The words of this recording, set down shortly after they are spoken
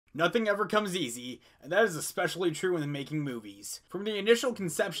Nothing ever comes easy, and that is especially true when making movies. From the initial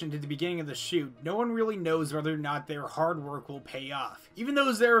conception to the beginning of the shoot, no one really knows whether or not their hard work will pay off. Even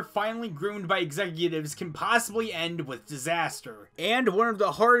those that are finally groomed by executives can possibly end with disaster. And one of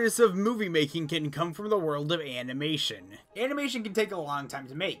the hardest of movie making can come from the world of animation. Animation can take a long time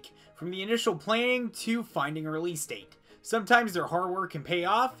to make, from the initial planning to finding a release date. Sometimes their hard work can pay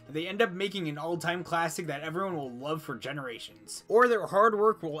off, and they end up making an all-time classic that everyone will love for generations. Or their hard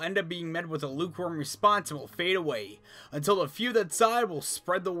work will end up being met with a lukewarm response and will fade away, until the few that saw it will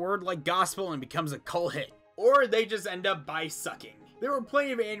spread the word like gospel and becomes a cult hit. Or they just end up by sucking. There were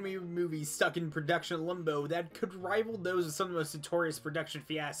plenty of anime movies stuck in production limbo that could rival those of some of the most notorious production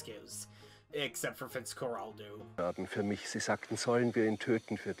fiascos. Except for Fitzcarraldo. Für mich, sie sagten, sollen wir ihn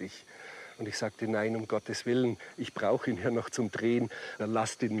töten für dich. Und ich sagte, nein, Gottes Willen, ich brauche ihn ja noch zum Drehen.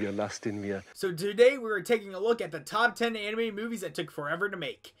 Lasst ihn mir, lasst ihn mir. So today we are taking a look at the top 10 anime movies that took forever to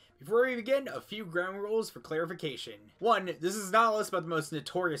make. Before we begin, a few ground rules for clarification. 1. This is not a list about the most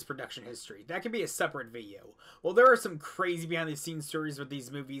notorious production history. That can be a separate video. While there are some crazy behind-the-scenes stories with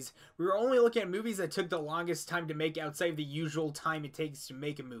these movies, we are only looking at movies that took the longest time to make outside of the usual time it takes to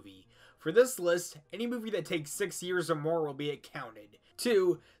make a movie. For this list, any movie that takes 6 years or more will be counted.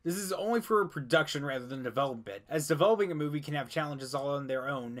 2. This is only for production rather than development, as developing a movie can have challenges all on their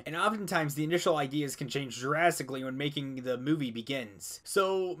own, and oftentimes the initial ideas can change drastically when making the movie begins.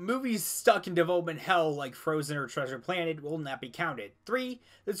 So, movies stuck in development hell like Frozen or Treasure Planet will not be counted. 3.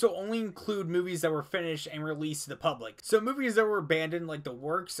 This will only include movies that were finished and released to the public. So movies that were abandoned like The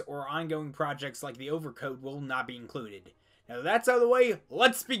Works or ongoing projects like The Overcoat will not be included. Now that that's out of the way,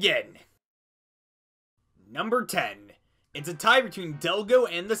 let's begin! Number 10. It's a tie between Delgo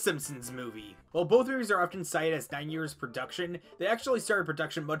and the Simpsons Movie. While both movies are often cited as 9 years production, they actually started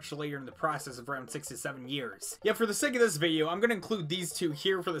production much later in the process of around 6 to 7 years. Yet for the sake of this video, I'm going to include these two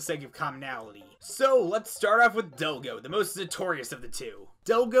here for the sake of commonality. So let's start off with Delgo, the most notorious of the two.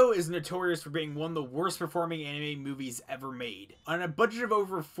 Delgo is notorious for being one of the worst performing anime movies ever made. On a budget of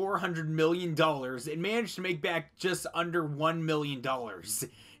over $400 million, it managed to make back just under $1 million.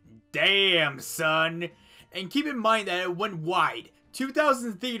 Damn, son! And keep in mind that it went wide.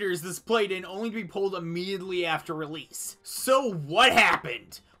 2,000 theaters this played in only to be pulled immediately after release. So what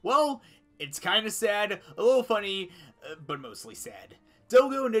happened? Well, it's kinda sad, a little funny, but mostly sad.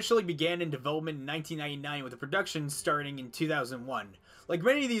 Delgo initially began in development in 1999 with the production starting in 2001. Like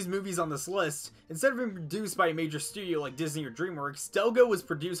many of these movies on this list, instead of being produced by a major studio like Disney or DreamWorks, Delgo was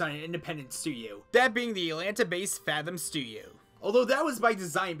produced on an independent studio, that being the Atlanta-based Fathom Studio. Although that was by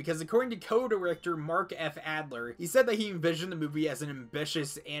design, because according to co-director Mark F. Adler, he said that he envisioned the movie as an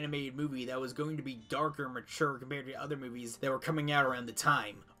ambitious animated movie that was going to be darker and mature compared to other movies that were coming out around the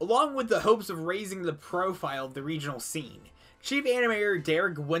time, along with the hopes of raising the profile of the regional scene. Chief animator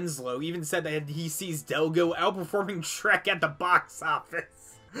Derek Winslow even said that he sees Delgo outperforming Shrek at the box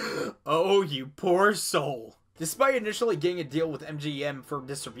office. Oh, you poor soul. Despite initially getting a deal with MGM for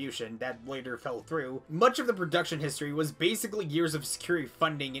distribution that later fell through, much of the production history was basically years of security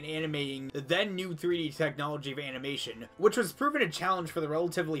funding and animating the then new 3D technology of animation, which was proven a challenge for the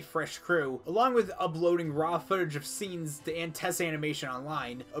relatively fresh crew, along with uploading raw footage of scenes and test animation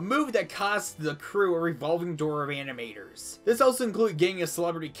online, a move that cost the crew a revolving door of animators. This also included getting a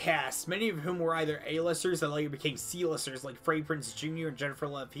celebrity cast, many of whom were either A-listers that later became C-listers like Freddie Prinze Jr. and Jennifer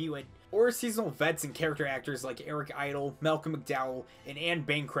Love Hewitt, or seasonal vets and character actors like Eric Idle, Malcolm McDowell, and Anne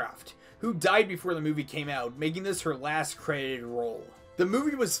Bancroft, who died before the movie came out, making this her last credited role. The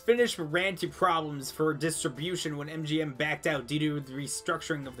movie was finished but ran into problems for distribution when MGM backed out due to the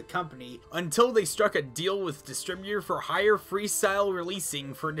restructuring of the company, until they struck a deal with distributor for higher freestyle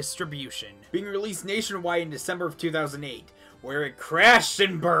releasing for distribution, being released nationwide in December of 2008, where it crashed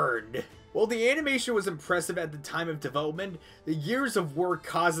and burned. While the animation was impressive at the time of development, the years of work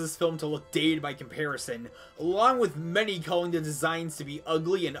caused this film to look dated by comparison, along with many calling the designs to be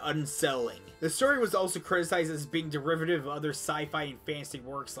ugly and unsettling. The story was also criticized as being derivative of other sci-fi and fantasy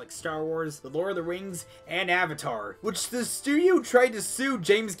works like Star Wars, The Lord of the Rings, and Avatar, which the studio tried to sue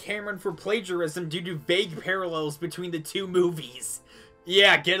James Cameron for plagiarism due to vague parallels between the two movies.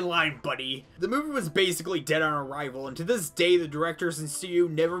 Yeah, get in line, buddy. The movie was basically dead on arrival, and to this day, the directors and studio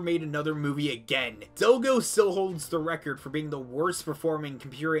never made another movie again. Delgo still holds the record for being the worst performing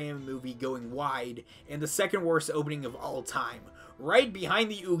computer-animated movie going wide, and the second worst opening of all time, right behind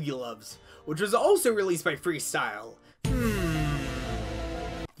the Oogie Loves, which was also released by Freestyle.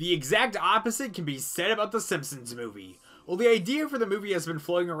 The exact opposite can be said about the Simpsons Movie. Well, the idea for the movie has been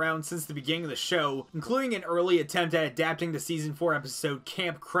floating around since the beginning of the show, including an early attempt at adapting the season 4 episode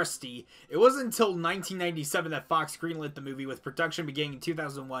Camp Krusty. It wasn't until 1997 that Fox greenlit the movie, with production beginning in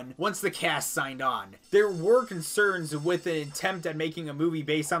 2001 once the cast signed on. There were concerns with an attempt at making a movie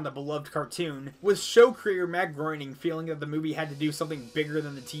based on the beloved cartoon, with show creator Matt Groening feeling that the movie had to do something bigger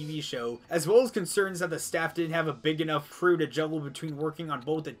than the TV show, as well as concerns that the staff didn't have a big enough crew to juggle between working on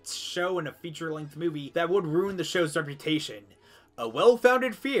both a show and a feature-length movie that would ruin the show's reputation. A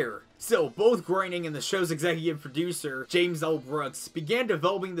well-founded fear. Still, both Groening and the show's executive producer, James L. Brooks, began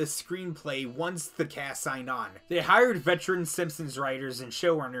developing the screenplay once the cast signed on. They hired veteran Simpsons writers and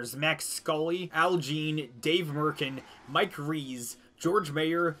showrunners Max Scully, Al Jean, Dave Merkin, Mike Rees, George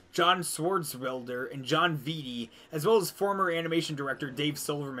Mayer, John Swartzwelder, and John Vitti, as well as former animation director Dave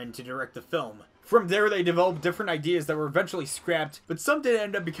Silverman to direct the film. From there, they developed different ideas that were eventually scrapped, but some did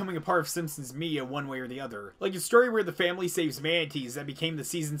end up becoming a part of Simpsons media one way or the other. Like a story where the family saves manatees that became the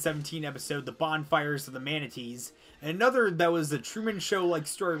season 17 episode The Bonfires of the Manatees, and another that was a Truman Show-like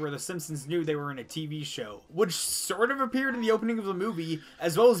story where the Simpsons knew they were in a TV show, which sort of appeared in the opening of the movie,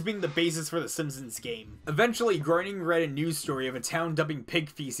 as well as being the basis for the Simpsons game. Eventually, Groening read a news story of a town dumping pig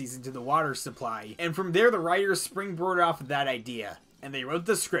feces into the water supply, and from there the writers springboarded off of that idea, and they wrote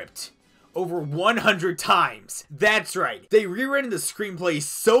the script. Over 100 times. That's right, they rewritten the screenplay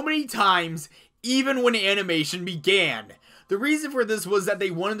so many times, even when animation began. The reason for this was that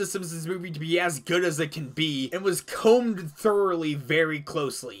they wanted the Simpsons movie to be as good as it can be, and was combed thoroughly very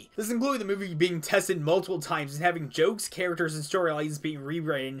closely. This included the movie being tested multiple times and having jokes, characters, and storylines being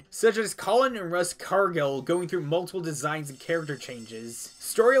rewritten, such as Colin and Russ Cargill going through multiple designs and character changes,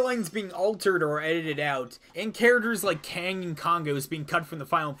 storylines being altered or edited out, and characters like Kang and Kongos being cut from the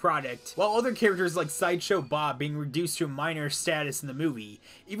final product, while other characters like Sideshow Bob being reduced to a minor status in the movie,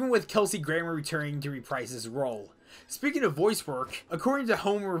 even with Kelsey Grammer returning to reprise his role. Speaking of voice work, according to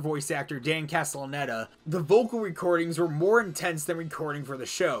Homer voice actor Dan Castellaneta, the vocal recordings were more intense than recording for the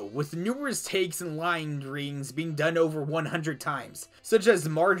show, with numerous takes and line readings being done over 100 times, such as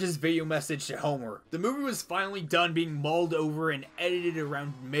Marge's video message to Homer. The movie was finally done being mulled over and edited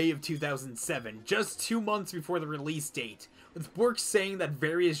around May of 2007, just 2 months before the release date, with Brooks saying that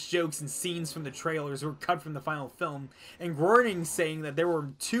various jokes and scenes from the trailers were cut from the final film, and Groening saying that there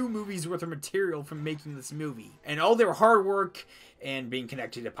were 2 movies worth of material from making this movie. And all their hard work and being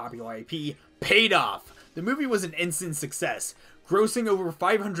connected to popular IP paid off. The movie was an instant success, grossing over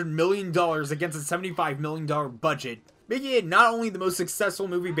 $500 million against a $75 million budget, making it not only the most successful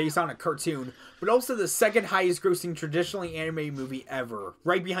movie based on a cartoon, but also the second highest grossing traditionally animated movie ever,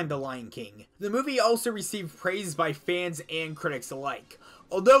 right behind The Lion King. The movie also received praise by fans and critics alike,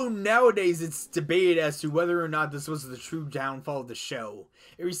 although nowadays it's debated as to whether or not this was the true downfall of the show.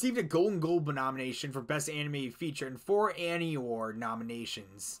 It received a Golden Globe nomination for Best Animated Feature and 4 Annie Award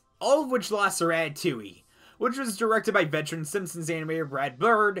nominations, all of which lost to Ratatouille, which was directed by veteran Simpsons animator Brad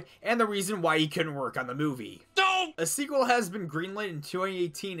Bird, and the reason why he couldn't work on the movie. A sequel has been greenlit in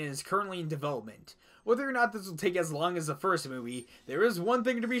 2018 and is currently in development. Whether or not this will take as long as the first movie, there is one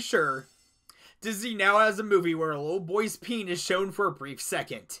thing to be sure. Disney now has a movie where a little boy's peen is shown for a brief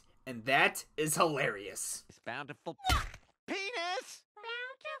second, and that is hilarious. It's bountiful penis!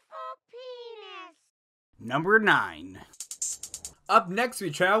 Bountiful penis. Number 9. Up next, we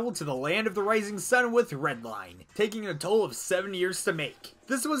travel to the land of the rising sun with Redline, taking a total of 7 years to make.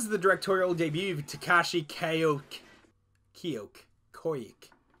 This was the directorial debut of Takashi Koike.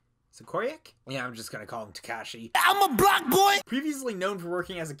 Is it Koike? Yeah, I'm just gonna call him Takashi. I'm a black boy! Previously known for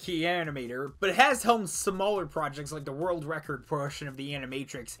working as a key animator, but has helmed smaller projects like the world record portion of the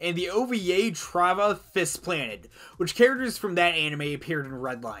Animatrix and the OVA Trava Fist Planet, which characters from that anime appeared in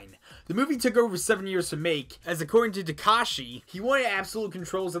Redline. The movie took over 7 years to make, as according to Takashi, he wanted absolute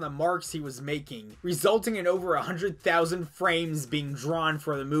controls on the marks he was making, resulting in over 100,000 frames being drawn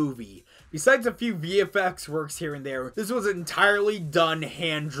for the movie. Besides a few VFX works here and there, this was entirely done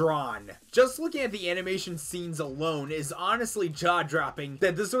hand-drawn. Just looking at the animation scenes alone is honestly jaw-dropping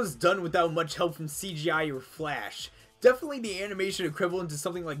that this was done without much help from CGI or Flash. Definitely the animation equivalent to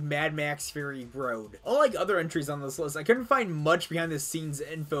something like Mad Max Fury Road. Unlike other entries on this list, I couldn't find much behind the scenes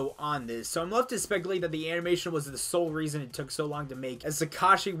info on this, so I'm left to speculate that the animation was the sole reason it took so long to make, as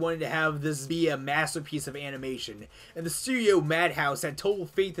Takashi wanted to have this be a masterpiece of animation, and the studio Madhouse had total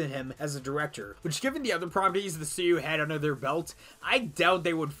faith in him as a director, which given the other properties the studio had under their belt, I doubt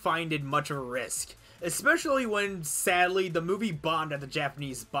they would find it much of a risk. Especially when, sadly, the movie bombed at the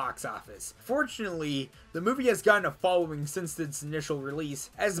Japanese box office. Fortunately, the movie has gotten a following since its initial release,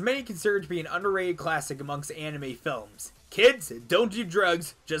 as many consider it to be an underrated classic amongst anime films. Kids, don't do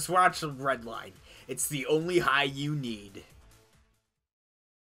drugs, just watch Redline. It's the only high you need.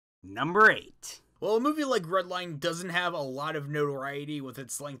 Number 8. While a movie like Redline doesn't have a lot of notoriety with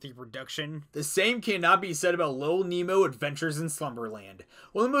its lengthy production, the same cannot be said about Little Nemo Adventures in Slumberland.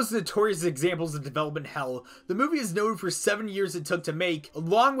 One of the most notorious examples of development hell, the movie is noted for 7 years it took to make,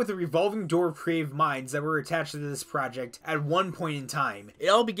 along with a revolving door of creative minds that were attached to this project at one point in time. It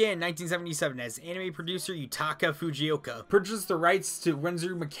all began in 1977 as anime producer Yutaka Fujioka purchased the rights to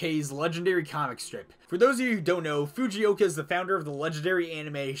Renzo Mackay's legendary comic strip. For those of you who don't know, Fujioka is the founder of the legendary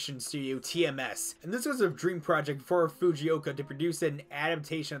animation studio TMS, and this was a dream project for Fujioka to produce an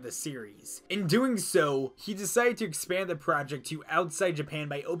adaptation of the series. In doing so, he decided to expand the project to outside Japan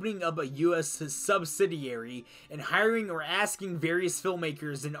by opening up a US subsidiary and hiring or asking various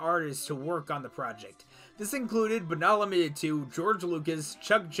filmmakers and artists to work on the project. This included, but not limited to, George Lucas,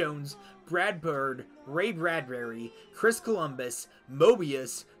 Chuck Jones, Brad Bird, Ray Bradbury, Chris Columbus,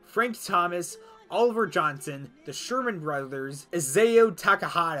 Mobius, Frank Thomas, Oliver Johnson, the Sherman Brothers, Isao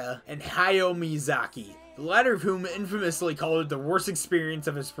Takahata, and Hayao Miyazaki, the latter of whom infamously called it the worst experience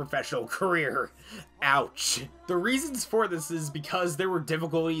of his professional career. Ouch. The reasons for this is because there were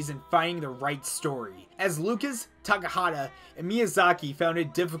difficulties in finding the right story, as Lucas, Takahata, and Miyazaki found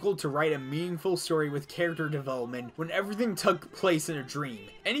it difficult to write a meaningful story with character development when everything took place in a dream.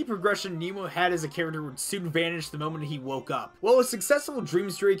 Any progression Nemo had as a character would soon vanish the moment he woke up. While a successful dream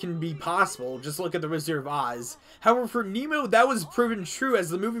story can be possible, just look at The Wizard of Oz. However, for Nemo, that was proven true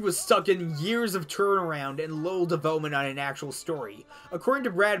as the movie was stuck in years of turnaround and little development on an actual story. According to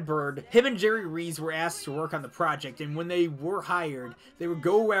Brad Bird, him and Jerry Rees were asked to work on the project, and when they were hired, they would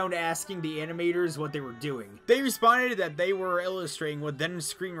go around asking the animators what they were doing. They responded that they were illustrating what then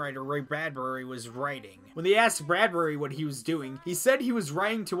screenwriter Ray Bradbury was writing. When they asked Bradbury what he was doing, he said he was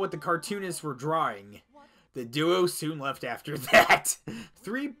writing to what the cartoonists were drawing. The duo soon left after that.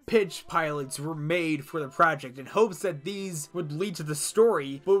 3 pitch pilots were made for the project in hopes that these would lead to the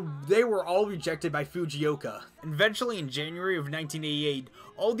story, but they were all rejected by Fujioka. Eventually, in January of 1988,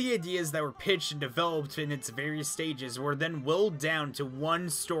 all the ideas that were pitched and developed in its various stages were then whittled down to one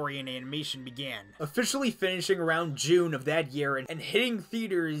story and animation began, officially finishing around June of that year and hitting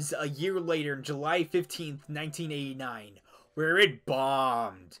theaters a year later, July 15th, 1989, where it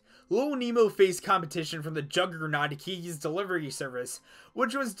bombed. Little Nemo faced competition from the juggernaut Kiki's Delivery Service,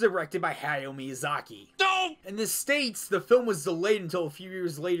 which was directed by Hayao Miyazaki. No! In the States, the film was delayed until a few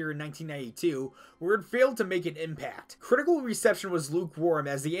years later in 1992, where it failed to make an impact. Critical reception was lukewarm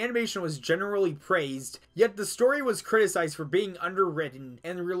as the animation was generally praised, yet the story was criticized for being underwritten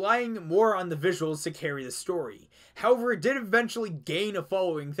and relying more on the visuals to carry the story. However, it did eventually gain a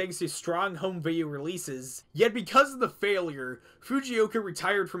following thanks to strong home video releases, yet because of the failure, Fujioka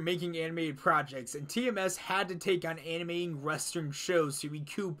retired from making animated projects, and TMS had to take on animating Western shows to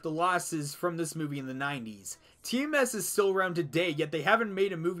recoup the losses from this movie in the 90s. TMS is still around today, yet they haven't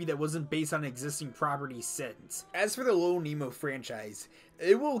made a movie that wasn't based on existing properties since. As for the Little Nemo franchise,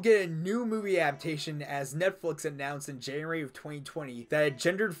 it will get a new movie adaptation as Netflix announced in January of 2020 that a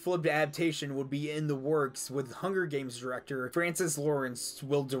gender-flipped adaptation would be in the works, with Hunger Games director Francis Lawrence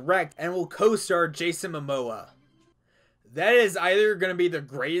will direct and will co-star Jason Momoa. That is either going to be the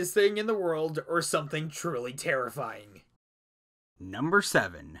greatest thing in the world or something truly terrifying. Number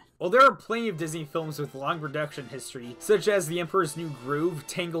 7. While there are plenty of Disney films with long production history, such as The Emperor's New Groove,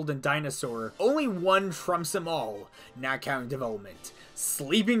 Tangled, and Dinosaur, only one trumps them all, not counting development: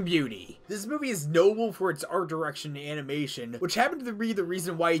 Sleeping Beauty. This movie is notable for its art direction and animation, which happened to be the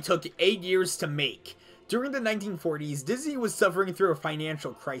reason why it took 8 years to make. During the 1940s, Disney was suffering through a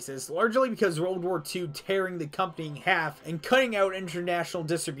financial crisis, largely because World War II tearing the company in half and cutting out international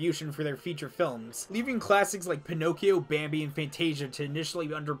distribution for their feature films, leaving classics like Pinocchio, Bambi, and Fantasia to initially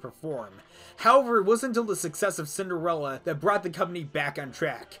underperform. However, it wasn't until the success of Cinderella that brought the company back on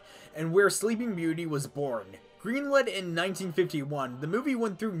track, and where Sleeping Beauty was born. Greenlit in 1951, the movie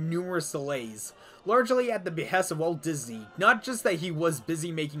went through numerous delays, largely at the behest of Walt Disney. Not just that he was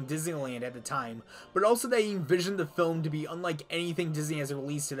busy making Disneyland at the time, but also that he envisioned the film to be unlike anything Disney has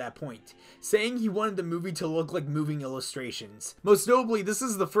released to that point, saying he wanted the movie to look like moving illustrations. Most notably, this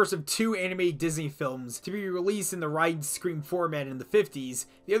is the first of 2 animated Disney films to be released in the widescreen format in the 50s,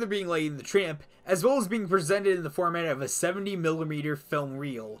 the other being Lady and the Tramp, as well as being presented in the format of a 70mm film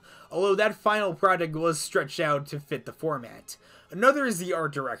reel, although that final product was stretched out to fit the format. Another is the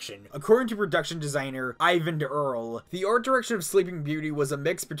art direction. According to production designer Ivan Earl, the art direction of Sleeping Beauty was a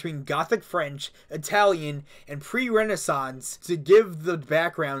mix between Gothic French, Italian, and pre-Renaissance to give the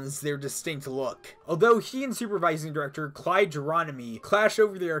backgrounds their distinct look. Although he and supervising director Clyde Geronimi clashed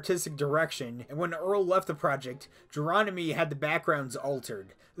over the artistic direction, and when Earl left the project, Geronimi had the backgrounds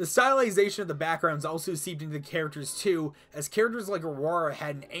altered. The stylization of the backgrounds also seeped into the characters too, as characters like Aurora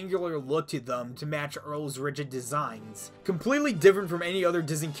had an angular look to them to match Earl's rigid designs. Completely different from any other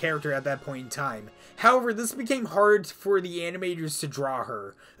Disney character at that point in time. However, this became hard for the animators to draw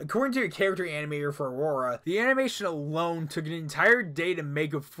her. According to a character animator for Aurora, the animation alone took an entire day to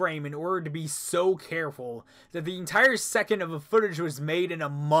make a frame in order to be so careful that the entire second of a footage was made in a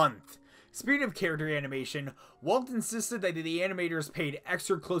month. Speaking of character animation, Walt insisted that the animators paid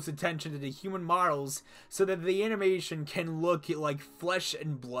extra close attention to the human models so that the animation can look like flesh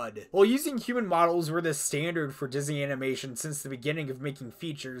and blood. While using human models were the standard for Disney animation since the beginning of making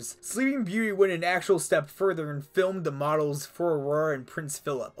features, Sleeping Beauty went an actual step further and filmed the models for Aurora and Prince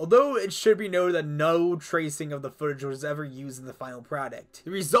Philip, although it should be noted that no tracing of the footage was ever used in the final product.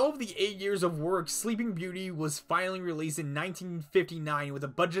 The result of the 8 years of work, Sleeping Beauty was finally released in 1959 with a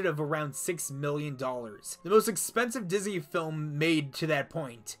budget of around $6 million. The most expensive Disney film made to that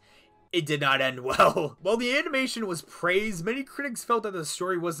point. It did not end well. While the animation was praised, many critics felt that the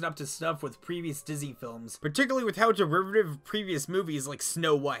story wasn't up to snuff with previous Disney films, particularly with how derivative of previous movies like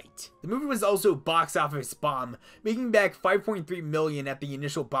Snow White. The movie was also a box office bomb, making back $5.3 million at the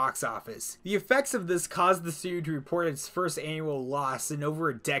initial box office. The effects of this caused the studio to report its first annual loss in over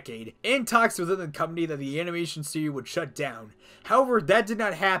a decade, and talks within the company that the animation studio would shut down. However, that did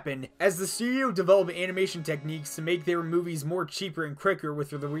not happen, as the studio developed animation techniques to make their movies more cheaper and quicker with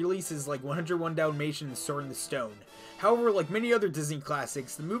the releases like 101 Dalmatians and Sword in the Stone. However, like many other Disney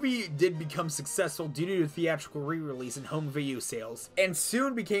classics, the movie did become successful due to the theatrical re-release and home video sales, and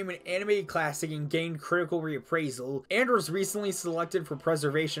soon became an animated classic and gained critical reappraisal, and was recently selected for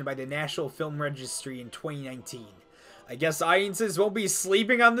preservation by the National Film Registry in 2019. I guess audiences won't be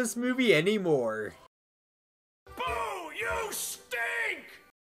sleeping on this movie anymore.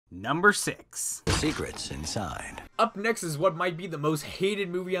 Number 6. Secrets inside. Up next is what might be the most hated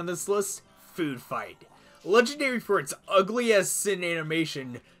movie on this list, Foodfight. Legendary for its ugly as sin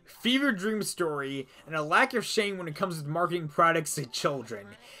animation, fever dream story, and a lack of shame when it comes to marketing products to children.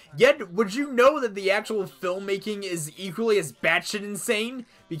 Yet, would you know that the actual filmmaking is equally as batshit insane?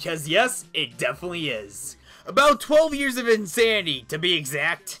 Because yes, it definitely is. About 12 years of insanity, to be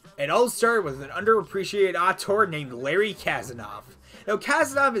exact. It all started with an underappreciated auteur named Larry Kazanov. Now,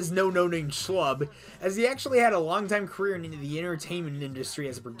 Kazanov is no no-name schlub, as he actually had a long-time career in the entertainment industry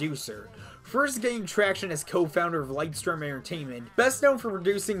as a producer. First gaining traction as co-founder of Lightstorm Entertainment, best known for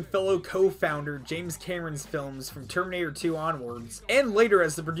producing fellow co-founder James Cameron's films from Terminator 2 onwards, and later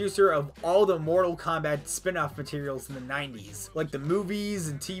as the producer of all the Mortal Kombat spin-off materials in the 90s, like the movies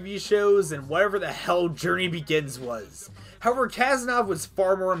and TV shows and whatever the hell Journey Begins was. However, Kazanov was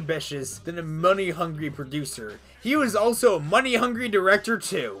far more ambitious than a money-hungry producer. He was also a money-hungry director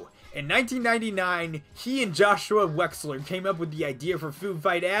too. In 1999, he and Joshua Wexler came up with the idea for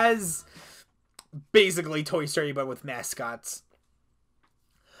Foodfight as basically Toy Story but with mascots.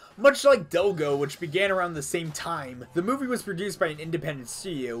 Much like Delgo, which began around the same time, the movie was produced by an independent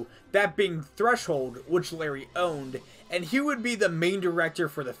studio, that being Threshold, which Larry owned, and he would be the main director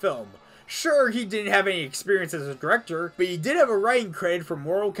for the film. Sure, he didn't have any experience as a director, but he did have a writing credit for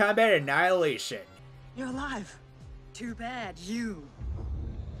Mortal Kombat Annihilation. You're alive. Too bad you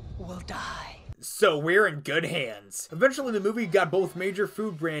will die. So we're in good hands. Eventually the movie got both major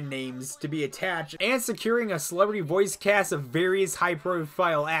food brand names to be attached and securing a celebrity voice cast of various high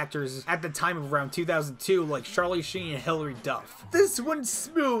profile actors at the time of around 2002 like Charlie Sheen and Hilary Duff. This went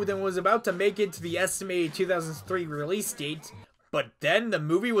smooth and was about to make it to the estimated 2003 release date, but then the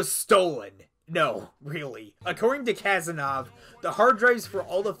movie was stolen. No, really. According to Kazanov, the hard drives for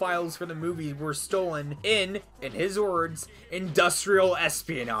all the files for the movie were stolen in his words, industrial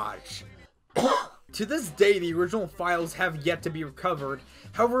espionage. To this day, the original files have yet to be recovered.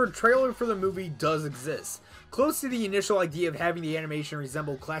 However, a trailer for the movie does exist, close to the initial idea of having the animation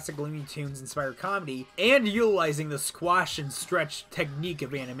resemble classic Looney Tunes inspired comedy, and utilizing the squash and stretch technique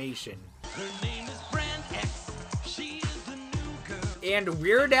of animation. Her name is Brand X. She is the new girl. And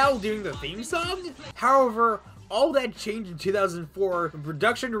Weird Al doing the theme song? However, all that changed in 2004 when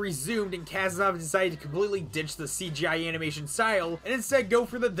production resumed and Kazanov decided to completely ditch the CGI animation style and instead go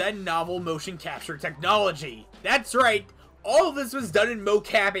for the then novel motion capture technology. That's right, all of this was done in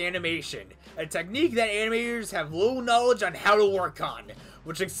mocap animation, a technique that animators have little knowledge on how to work on,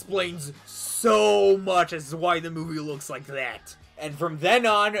 which explains so much as to why the movie looks like that. And from then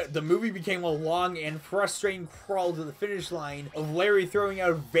on, the movie became a long and frustrating crawl to the finish line of Larry throwing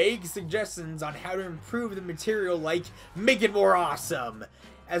out vague suggestions on how to improve the material, like make it more awesome,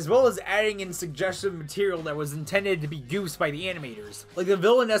 as well as adding in suggestive material that was intended to be goofs by the animators, like the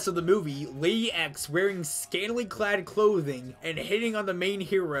villainess of the movie, Lady X, wearing scantily clad clothing and hitting on the main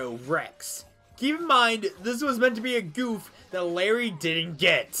hero, Rex. Keep in mind, this was meant to be a goof that Larry didn't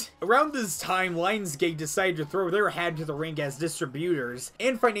get. Around this time, Lionsgate decided to throw their hat to the ring as distributors,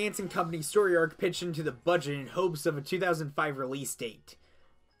 and financing company Story Arc pitched into the budget in hopes of a 2005 release date.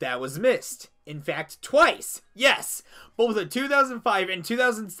 That was missed. In fact, twice! Yes! Both the 2005 and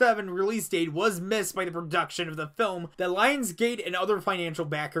 2007 release date was missed by the production of the film. That Lionsgate and other financial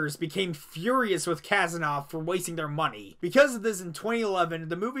backers became furious with Kazanov for wasting their money. Because of this, in 2011,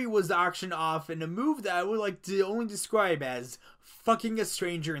 the movie was auctioned off in a move that I would like to only describe as fucking a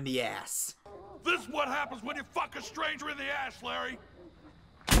stranger in the ass. This is what happens when you fuck a stranger in the ass, Larry!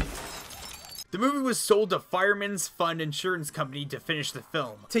 The movie was sold to Fireman's Fund Insurance Company to finish the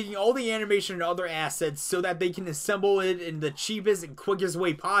film, taking all the animation and other assets so that they can assemble it in the cheapest and quickest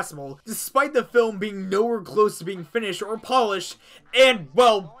way possible, despite the film being nowhere close to being finished or polished and,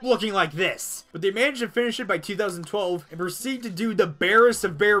 well, looking like this. But they managed to finish it by 2012 and proceed to do the barest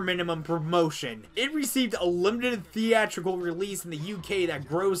of bare minimum promotion. It received a limited theatrical release in the UK that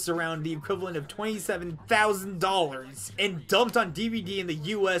grossed around the equivalent of $27,000 and dumped on DVD in the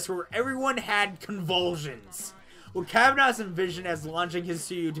US, where everyone had convulsions. What Kavanaugh's envisioned as launching his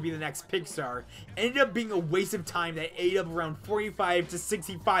studio to be the next Pixar ended up being a waste of time that ate up around $45 to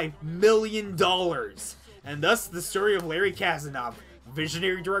 $65 million. And thus, the story of Larry Kazanov,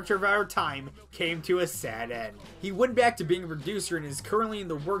 visionary director of our time, came to a sad end. He went back to being a producer and is currently in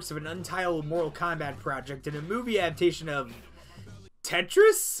the works of an untitled Mortal Kombat project and a movie adaptation of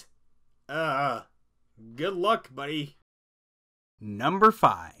Tetris? Good luck, buddy. Number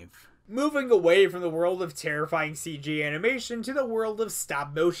 5. Moving away from the world of terrifying CG animation to the world of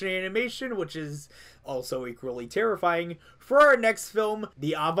stop-motion animation, which is also equally terrifying, for our next film,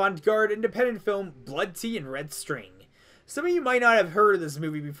 the avant-garde independent film Blood Tea and Red String. Some of you might not have heard of this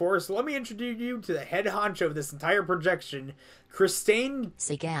movie before, so let me introduce you to the head honcho of this entire projection, Christiane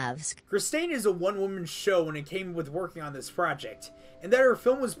Cegavske. Christiane is a one-woman show when it came with working on this project, and that her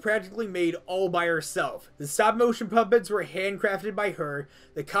film was practically made all by herself. The stop-motion puppets were handcrafted by her,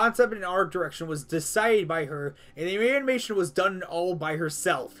 the concept and art direction was decided by her, and the animation was done all by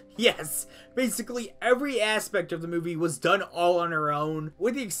herself. Yes, basically every aspect of the movie was done all on her own,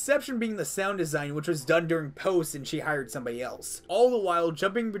 with the exception being the sound design, which was done during post and she hired somebody else. All the while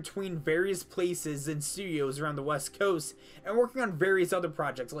jumping between various places and studios around the West Coast and working on various other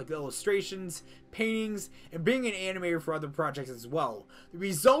projects like illustrations, paintings, and being an animator for other projects as well. The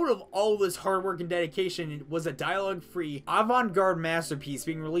result of all this hard work and dedication was a dialogue-free, avant-garde masterpiece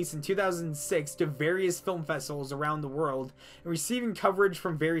being released in 2006 to various film festivals around the world and receiving coverage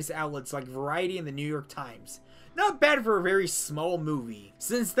from various outlets like Variety and the New York Times. Not bad for a very small movie.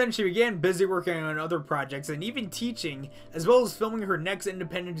 Since then, she began busy working on other projects and even teaching, as well as filming her next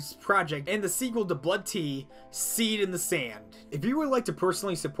independent project and the sequel to Blood Tea, Seed in the Sand. If you would like to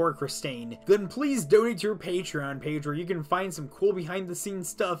personally support Christiane, then please donate to her Patreon page where you can find some cool behind the scenes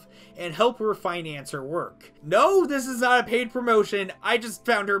stuff and help her finance her work. No, this is not a paid promotion, I just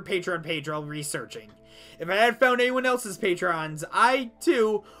found her Patreon page while researching. If I had found anyone else's Patrons, I,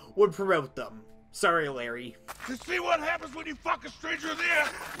 too, would promote them. Sorry, Larry. You see what happens when you fuck a stranger in the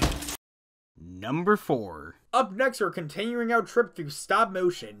ass? Number 4. Up next, we're continuing our trip through stop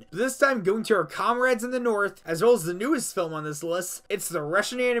motion, this time going to our comrades in the north, as well as the newest film on this list. It's the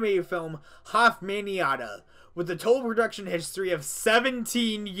Russian animated film Hoffmaniada, with a total production history of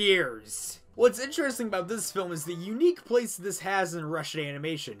 17 years. What's interesting about this film is the unique place this has in Russian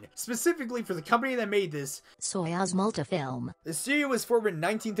animation, specifically for the company that made this, Soyuz Multifilm. The studio was formed in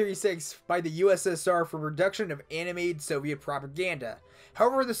 1936 by the USSR for production of animated Soviet propaganda.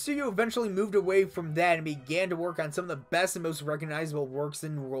 However, the studio eventually moved away from that and began to work on some of the best and most recognizable works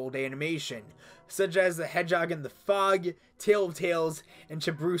in world animation, such as The Hedgehog and the Fog, Tale of Tales, and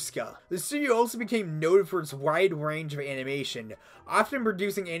Chabruska. The studio also became noted for its wide range of animation, often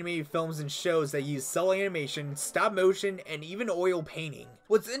producing animated films and shows that use cel animation, stop motion, and even oil painting.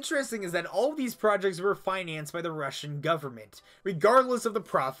 What's interesting is that all of these projects were financed by the Russian government, regardless of the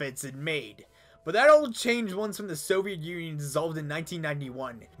profits it made. But that all changed once when the Soviet Union dissolved in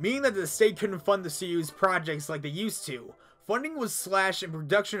 1991, meaning that the state couldn't fund the studio's projects like they used to. Funding was slashed and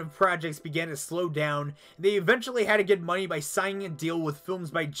production of projects began to slow down, and they eventually had to get money by signing a deal with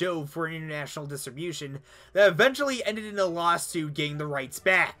Films by Jove for international distribution that eventually ended in a lawsuit getting the rights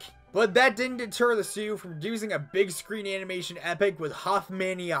back. But that didn't deter the studio from producing a big screen animation epic with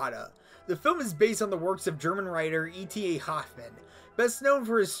Hoffmaniada. The film is based on the works of German writer E.T.A. Hoffmann, best known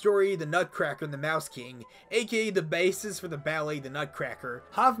for his story The Nutcracker and the Mouse King, aka the basis for the ballet The Nutcracker.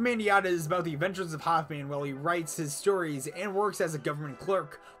 Hoffmaniada is about the adventures of Hoffmann while he writes his stories and works as a government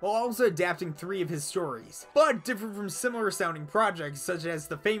clerk, while also adapting 3 of his stories. But different from similar sounding projects such as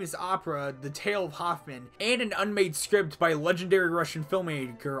the famous opera The Tale of Hoffmann and an unmade script by legendary Russian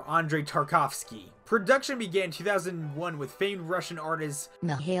filmmaker Andrei Tarkovsky. Production began in 2001 with famed Russian artist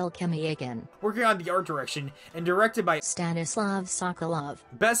Mikhail Chemyakin, working on the art direction, and directed by Stanislav Sokolov,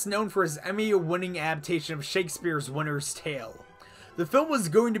 best known for his Emmy-winning adaptation of Shakespeare's Winter's Tale. The film was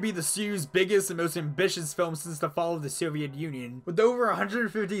going to be the studio's biggest and most ambitious film since the fall of the Soviet Union, with over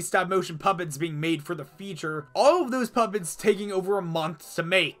 150 stop-motion puppets being made for the feature, all of those puppets taking over a month to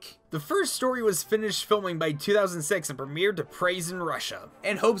make. The first story was finished filming by 2006 and premiered to praise in Russia,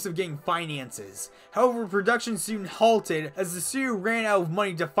 in hopes of getting finances. However, production soon halted as the studio ran out of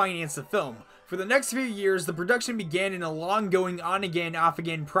money to finance the film. For the next few years, the production began in a long-going on-again,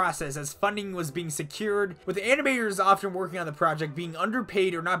 off-again process as funding was being secured, with animators often working on the project being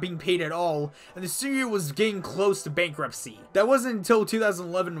underpaid or not being paid at all, and the studio was getting close to bankruptcy. That wasn't until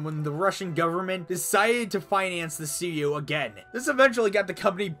 2011 when the Russian government decided to finance the studio again. This eventually got the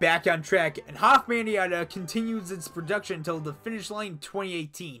company back on track, and Hoffmaniada continues its production until the finish line in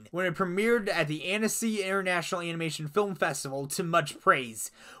 2018, when it premiered at the Annecy International Animation Film Festival to much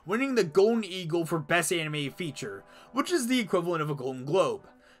praise, winning the Golden Eagle for Best Animated Feature, which is the equivalent of a Golden Globe.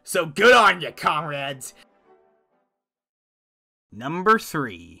 So good on ya, comrades! Number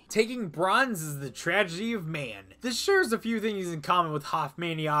 3. Taking Bronze is the Tragedy of Man. This shares a few things in common with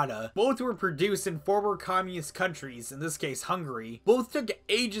Hoffmaniada. Both were produced in former communist countries, in this case Hungary. Both took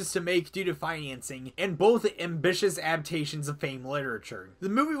ages to make due to financing, and both ambitious adaptations of famed literature. The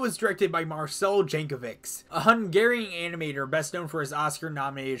movie was directed by Marcel Jankovics, a Hungarian animator best known for his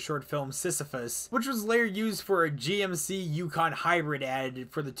Oscar-nominated short film Sisyphus, which was later used for a GMC Yukon hybrid ad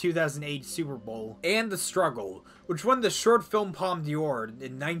for the 2008 Super Bowl, and The Struggle, which won the short film Palme d'Or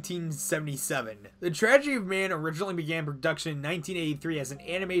in 1977. The Tragedy of Man originally began production in 1983 as an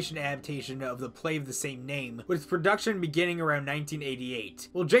animation adaptation of the play of the same name, with production beginning around 1988.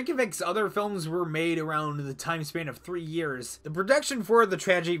 While Jankovics' other films were made around the time span of 3 years, the production for The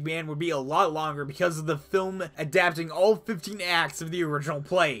Tragedy of Man would be a lot longer because of the film adapting all 15 acts of the original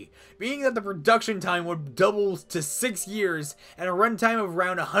play, meaning that the production time would double to 6 years and a runtime of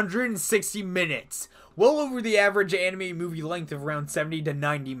around 160 minutes. Well over the average anime movie length of around 70 to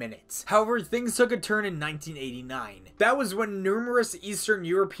 90 minutes. However, things took a turn in 1989. That was when numerous Eastern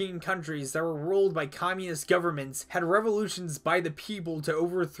European countries that were ruled by communist governments had revolutions by the people to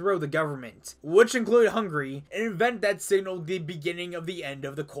overthrow the government, which included Hungary, an event that signaled the beginning of the end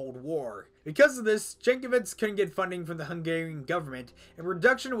of the Cold War. Because of this, Jankovics couldn't get funding from the Hungarian government, and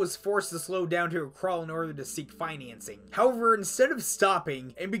production was forced to slow down to a crawl in order to seek financing. However, instead of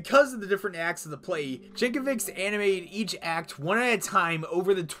stopping, and because of the different acts of the play, Jankovics animated each act one at a time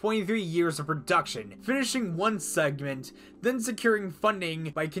over the 23 years of production, finishing one segment, then securing funding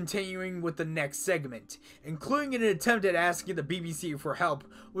by continuing with the next segment, including an attempt at asking the BBC for help,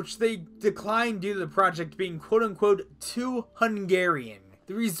 which they declined due to the project being quote-unquote too Hungarian.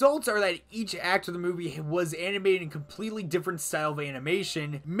 The results are that each act of the movie was animated in a completely different style of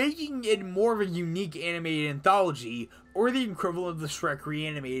animation, making it more of a unique animated anthology, or the equivalent of the Shrek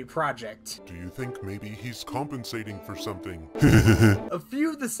Reanimated project. Do you think maybe he's compensating for something? A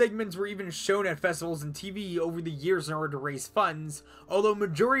few of the segments were even shown at festivals and TV over the years in order to raise funds, although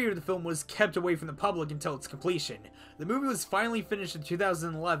majority of the film was kept away from the public until its completion. The movie was finally finished in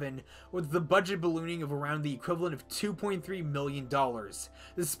 2011, with the budget ballooning of around the equivalent of $2.3 million.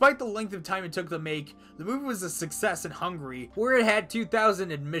 Despite the length of time it took to make, the movie was a success in Hungary, where it had 2,000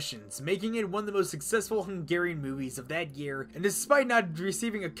 admissions, making it one of the most successful Hungarian movies of that year, and despite not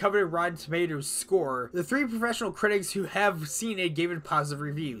receiving a coveted Rotten Tomatoes score, the 3 professional critics who have seen it gave it positive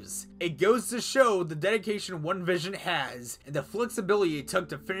reviews. It goes to show the dedication One Vision has, and the flexibility it took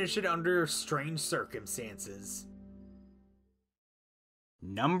to finish it under strange circumstances.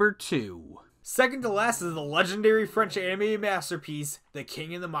 Number 2. Second to last is the legendary French animated masterpiece, The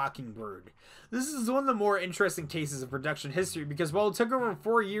King and the Mockingbird. This is one of the more interesting cases of production history because while it took over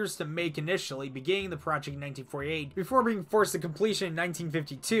 4 years to make initially, beginning the project in 1948, before being forced to completion in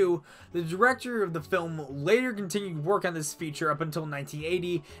 1952, the director of the film later continued work on this feature up until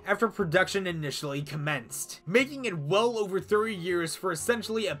 1980 after production initially commenced, making it well over 30 years for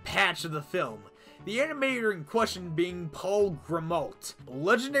essentially a patch of the film. the animator in question being Paul Grimault, a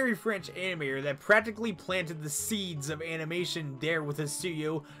legendary French animator that practically planted the seeds of animation there with his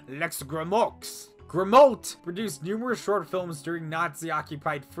studio Les Grimaults. Grimault produced numerous short films during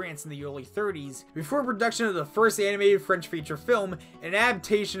Nazi-occupied France in the early 30s, before production of the first animated French feature film, an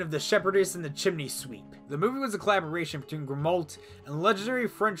adaptation of The Shepherdess and the Chimney Sweep. The movie was a collaboration between Grimault and legendary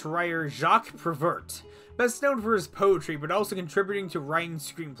French writer Jacques Prévert, best known for his poetry but also contributing to writing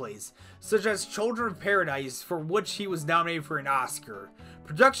screenplays, such as Children of Paradise, for which he was nominated for an Oscar.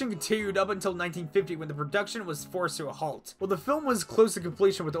 Production continued up until 1950 when the production was forced to a halt. While the film was close to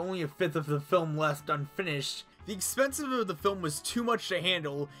completion with only a fifth of the film left unfinished, the expense of the film was too much to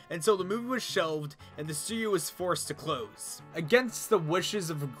handle, and so the movie was shelved and the studio was forced to close. Against the wishes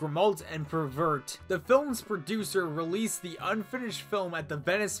of Grimault and Prévert, the film's producer released the unfinished film at the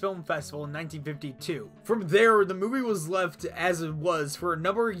Venice Film Festival in 1952. From there, the movie was left as it was for a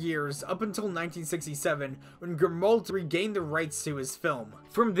number of years up until 1967 when Grimault regained the rights to his film.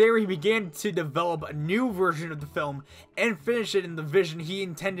 From there, he began to develop a new version of the film and finish it in the vision he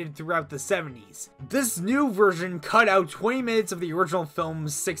intended throughout the 70s. This new version cut out 20 minutes of the original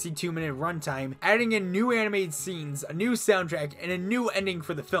film's 62-minute runtime, adding in new animated scenes, a new soundtrack, and a new ending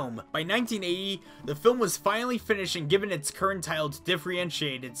for the film. By 1980, the film was finally finished and given its current title to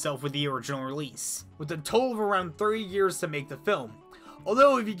differentiate itself with the original release, with a total of around 30 years to make the film.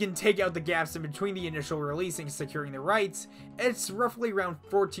 Although if you can take out the gaps in between the initial release and securing the rights, it's roughly around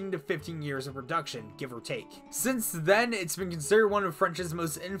 14 to 15 years of production, give or take. Since then, it's been considered one of French's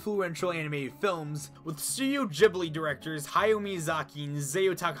most influential animated films, with Studio Ghibli directors Hayao Miyazaki and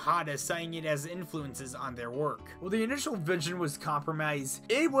Isao Takahata citing it as influences on their work. While the initial vision was compromised,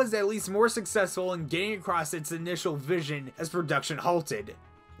 it was at least more successful in getting across its initial vision as production halted.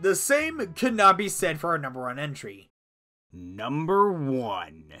 The same could not be said for our number 1 entry. Number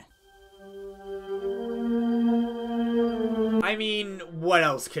 1. I mean, what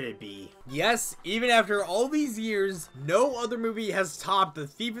else could it be? Yes, even after all these years, no other movie has topped The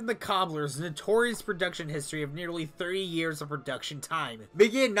Thief and the Cobbler's notorious production history of nearly 30 years of production time,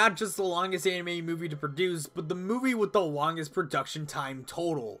 making it not just the longest animated movie to produce, but the movie with the longest production time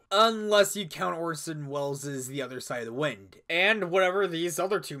total. Unless you count Orson Welles' The Other Side of the Wind, and whatever these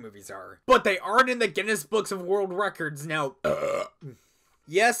other 2 movies are. But they aren't in the Guinness Books of World Records now.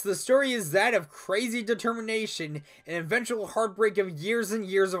 Yes, the story is that of crazy determination and eventual heartbreak of years and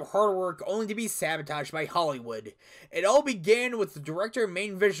years of hard work only to be sabotaged by Hollywood. It all began with the director and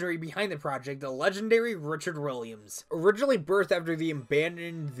main visionary behind the project, the legendary Richard Williams. Originally birthed after the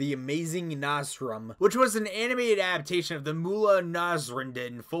abandoned The Amazing Nasrum, which was an animated adaptation of the Mullah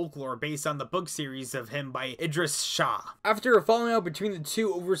Nasruddin folklore based on the book series of him by Idris Shah. After a falling out between the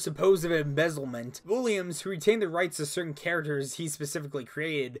two over supposed embezzlement, Williams, who retained the rights to certain characters he specifically created,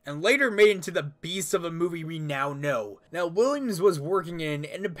 and later made into the beast of a movie we now know. Now, Williams was working in an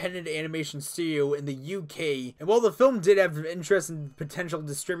independent animation studio in the UK, and while the film did have interest in potential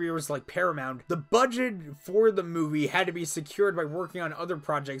distributors like Paramount, the budget for the movie had to be secured by working on other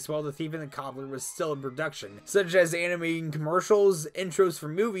projects while The Thief and the Cobbler was still in production, such as animating commercials, intros for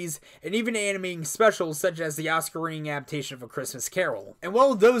movies, and even animating specials such as the Oscar-winning adaptation of A Christmas Carol. And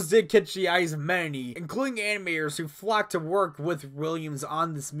while those did catch the eyes of many, including animators who flocked to work with Williams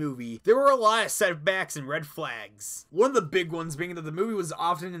on this movie, there were a lot of setbacks and red flags. One of the big ones being that the movie was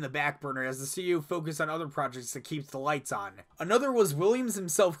often in the back burner as the studio focused on other projects to keep the lights on. Another was Williams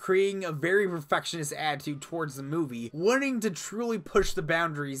himself creating a very perfectionist attitude towards the movie, wanting to truly push the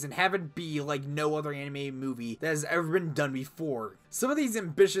boundaries and have it be like no other animated movie that has ever been done before. Some of these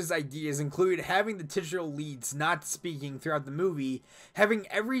ambitious ideas included having the titular leads not speaking throughout the movie, having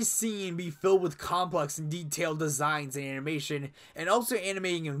every scene be filled with complex and detailed designs and animation, and also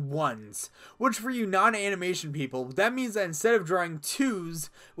animating in ones, which for you non-animation people, that means that instead of drawing 2s,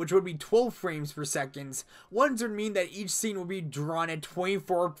 which would be 12 frames per second, ones would mean that each scene would be drawn at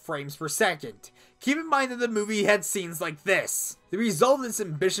 24 frames per second. Keep in mind that the movie had scenes like this. The result of this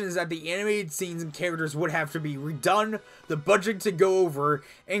ambition is that the animated scenes and characters would have to be redone, the budget to go over,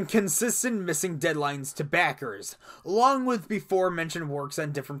 and consistent missing deadlines to backers, along with before mentioned works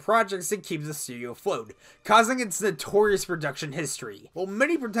on different projects to keep the studio afloat, causing its notorious production history. While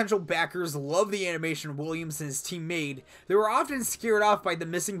many potential backers love the animation Williams and his team made, they were often scared off by the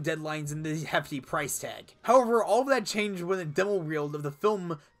missing deadlines and the hefty price tag. However, all of that changed when the demo reel of the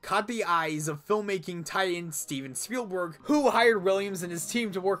film caught the eyes of filmmaking titan Steven Spielberg, who hired Williams and his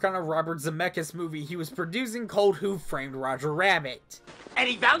team to work on a Robert Zemeckis movie he was producing called Who Framed Roger Rabbit.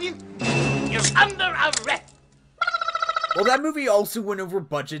 Eddie Valiant is under arrest. Well, that movie also went over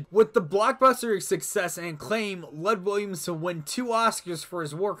budget, with the blockbuster success and acclaim led Williams to win 2 Oscars for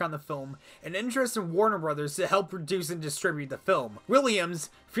his work on the film, and interest in Warner Brothers to help produce and distribute the film. Williams,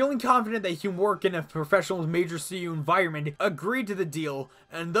 feeling confident that he can work in a professional major studio environment, agreed to the deal,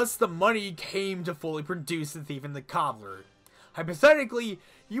 and thus the money came to fully produce The Thief and the Cobbler. Hypothetically,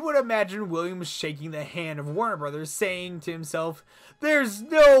 you would imagine Williams shaking the hand of Warner Brothers, saying to himself, "There's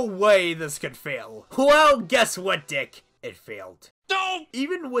no way this could fail." Well, guess what, Dick? It failed. No!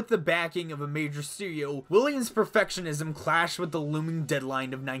 Even with the backing of a major studio, Williams' perfectionism clashed with the looming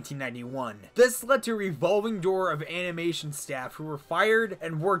deadline of 1991. This led to a revolving door of animation staff who were fired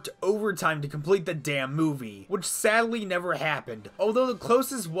and worked overtime to complete the damn movie, which sadly never happened, although the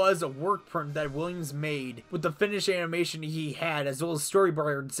closest was a work print that Williams made with the finished animation he had, as well as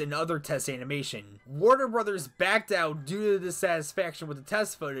storyboards and other test animation. Warner Brothers backed out due to the dissatisfaction with the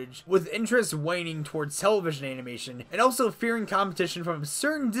test footage, with interest waning towards television animation, and also fearing competition from a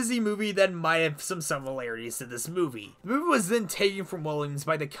certain Disney movie that might have some similarities to this movie. The movie was then taken from Williams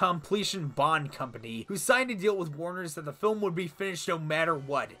by the Completion Bond Company, who signed a deal with Warner's that the film would be finished no matter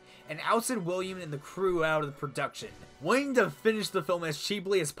what, and ousted Williams and the crew out of the production. Wanting to finish the film as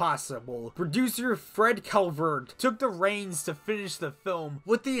cheaply as possible, producer Fred Calvert took the reins to finish the film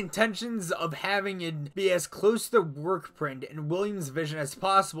with the intentions of having it be as close to the work print and Williams' vision as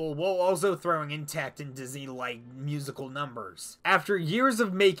possible, while also throwing intact and Disney-like musical numbers. After years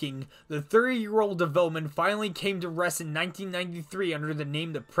of making, the 30-year-old development finally came to rest in 1993 under the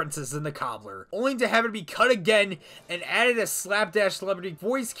name The Princess and the Cobbler, only to have it be cut again and added a slapdash celebrity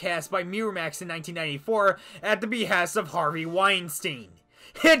voice cast by Miramax in 1994 at the behest of Harvey Weinstein.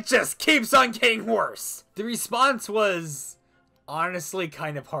 It just keeps on getting worse. The response was honestly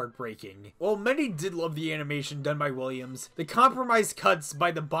kind of heartbreaking. While many did love the animation done by Williams, the compromised cuts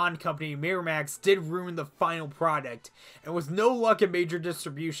by the Bond company Miramax did ruin the final product, and with no luck at major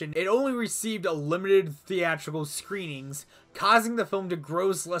distribution, it only received a limited theatrical screenings, causing the film to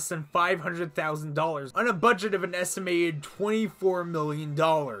gross less than $500,000 on a budget of an estimated $24 million.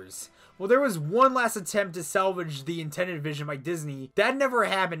 Well, there was one last attempt to salvage the intended vision by Disney. That never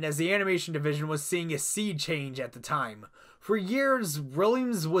happened, as the animation division was seeing a sea change at the time. For years,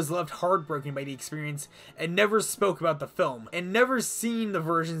 Williams was left heartbroken by the experience and never spoke about the film, and never seen the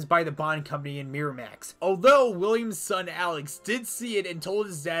versions by the Bond company and Miramax. Although Williams' son Alex did see it and told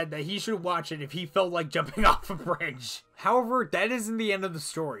his dad that he should watch it if he felt like jumping off a bridge. However, that isn't the end of the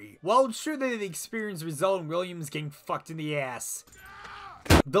story. While it's true that the experience resulted in Williams getting fucked in the ass,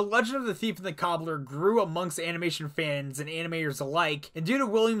 the Legend of the Thief and the Cobbler grew amongst animation fans and animators alike, and due to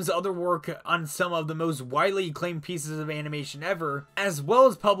Williams' other work on some of the most widely acclaimed pieces of animation ever, as well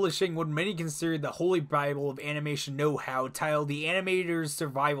as publishing what many consider the holy bible of animation know-how titled The Animator's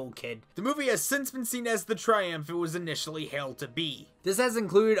Survival Kit, the movie has since been seen as the triumph it was initially hailed to be. This has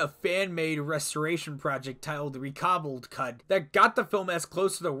included a fan-made restoration project titled The Recobbled Cut that got the film as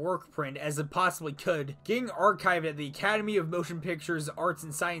close to the work print as it possibly could, getting archived at the Academy of Motion Pictures Arts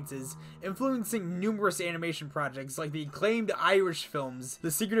and Sciences, influencing numerous animation projects like the acclaimed Irish films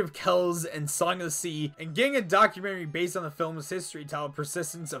The Secret of Kells and Song of the Sea, and getting a documentary based on the film's history titled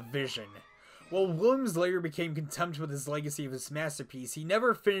Persistence of Vision. While Williams later became content with his legacy of his masterpiece, he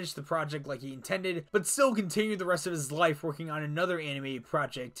never finished the project like he intended, but still continued the rest of his life working on another animated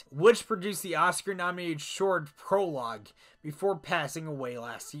project, which produced the Oscar-nominated short Prologue, before passing away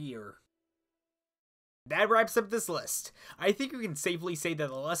last year. That wraps up this list. I think we can safely say that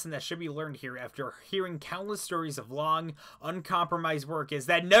the lesson that should be learned here after hearing countless stories of long, uncompromised work is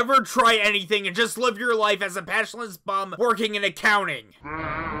that never try anything and just live your life as a passionless bum working in accounting.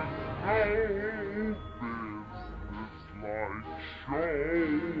 Show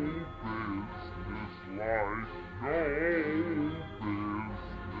business like show